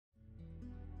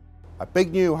A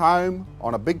big new home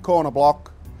on a big corner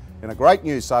block in a great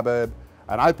new suburb,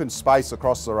 an open space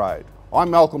across the road.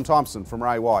 I'm Malcolm Thomson from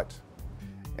Ray White.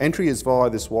 Entry is via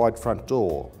this wide front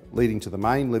door leading to the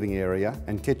main living area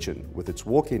and kitchen with its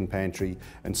walk-in pantry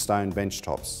and stone bench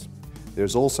tops. There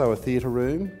is also a theatre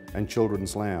room and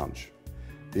children's lounge.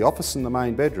 The office and the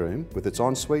main bedroom with its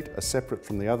ensuite are separate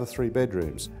from the other 3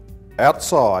 bedrooms.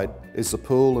 Outside is the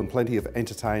pool and plenty of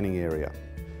entertaining area.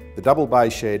 The double bay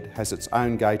shed has its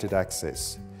own gated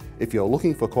access. If you're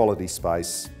looking for quality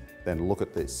space, then look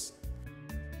at this.